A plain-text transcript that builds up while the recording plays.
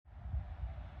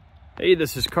Hey,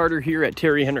 this is Carter here at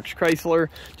Terry Hendricks Chrysler.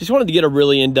 Just wanted to get a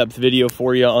really in-depth video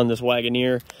for you on this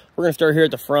Wagoneer. We're going to start here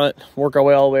at the front, work our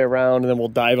way all the way around, and then we'll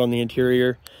dive on the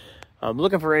interior. I'm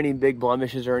looking for any big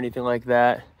blemishes or anything like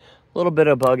that. A little bit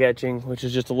of bug etching, which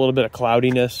is just a little bit of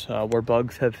cloudiness where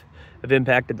bugs have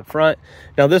impacted the front.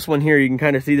 Now this one here, you can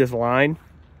kind of see this line.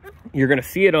 You're going to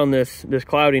see it on this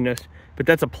cloudiness, but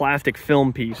that's a plastic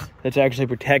film piece that's actually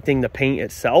protecting the paint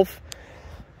itself.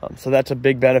 So that's a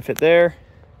big benefit there.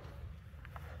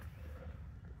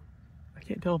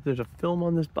 I can't tell if there's a film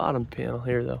on this bottom panel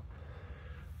here though.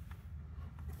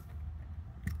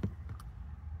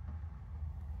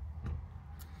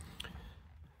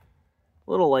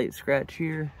 Little light scratch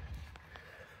here.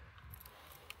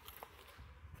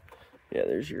 Yeah,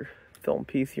 there's your film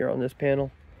piece here on this panel.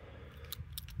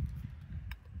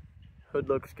 Hood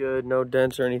looks good, no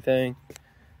dents or anything.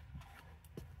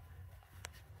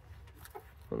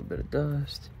 A little bit of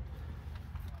dust.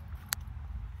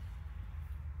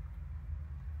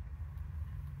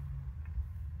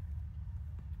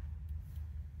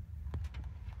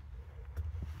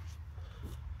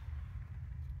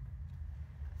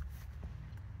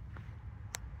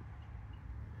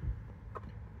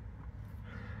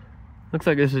 Looks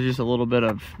like this is just a little bit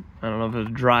of, I don't know if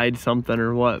it's dried something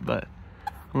or what, but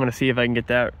I'm gonna see if I can get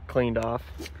that cleaned off.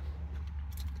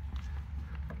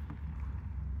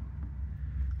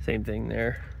 Same thing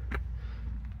there.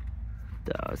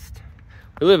 Dust.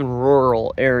 We live in a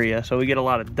rural area, so we get a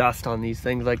lot of dust on these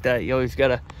things like that. You always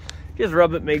gotta just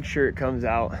rub it, make sure it comes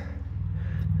out.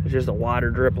 It's just a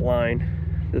water drip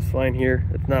line. This line here,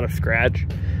 it's not a scratch.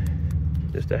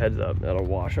 Just a heads up, that'll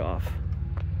wash off.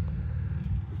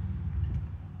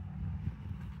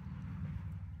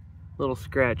 Little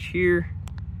scratch here.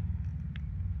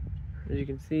 As you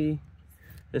can see,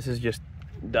 this is just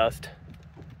dust.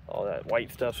 All that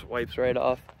white stuff wipes right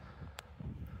off.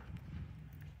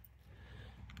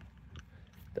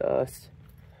 Dust.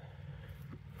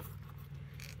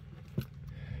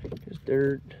 Just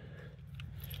dirt.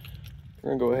 We're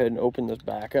gonna go ahead and open this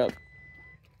back up.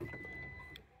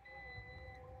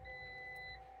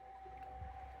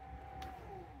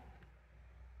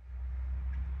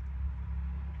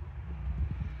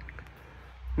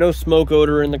 No smoke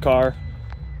odor in the car.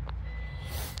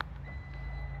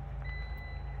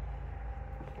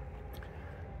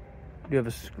 You have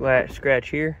a scratch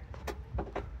here.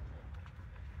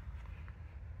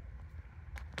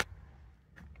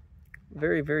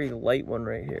 Very, very light one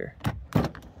right here.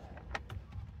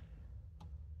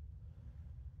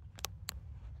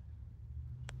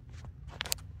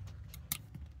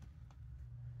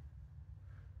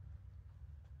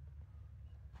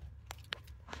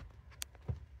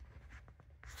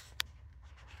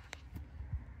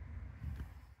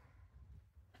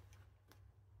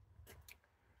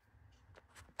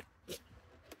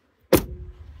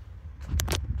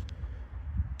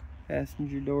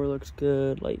 Passenger door looks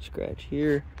good. Light scratch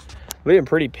here. We've been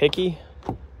pretty picky.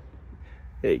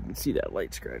 Yeah, you can see that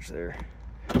light scratch there.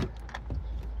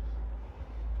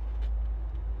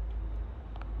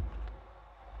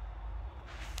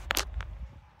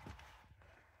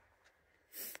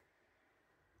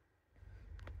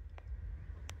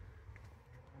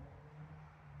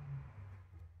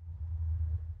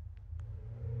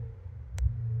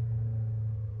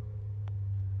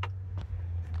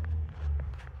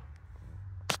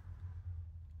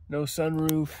 No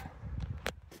sunroof.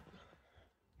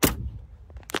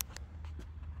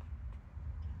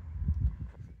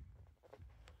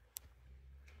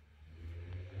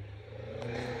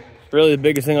 Really the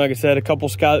biggest thing, like I said, a couple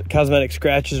cosmetic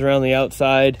scratches around the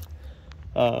outside.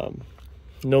 No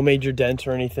major dents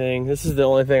or anything. This is the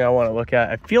only thing I want to look at.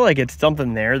 I feel like it's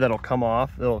something there that'll come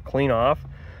off, that'll clean off.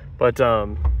 But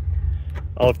I'll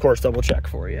of course double check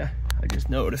for you. I just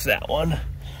noticed that one.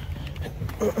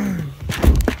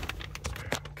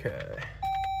 Okay.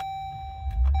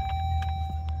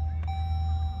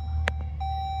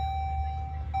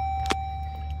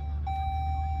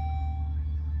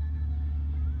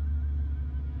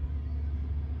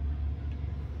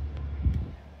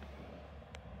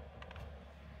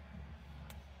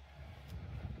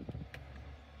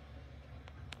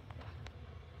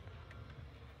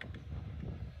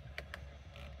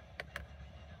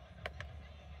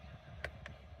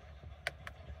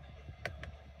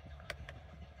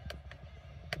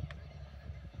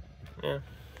 Yeah.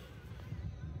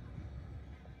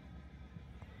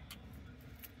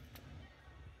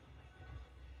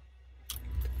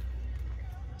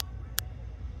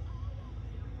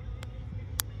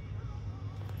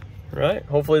 All right,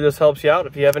 hopefully this helps you out.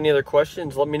 If you have any other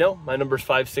questions, let me know. My number is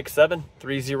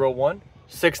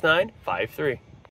 567-301-6953.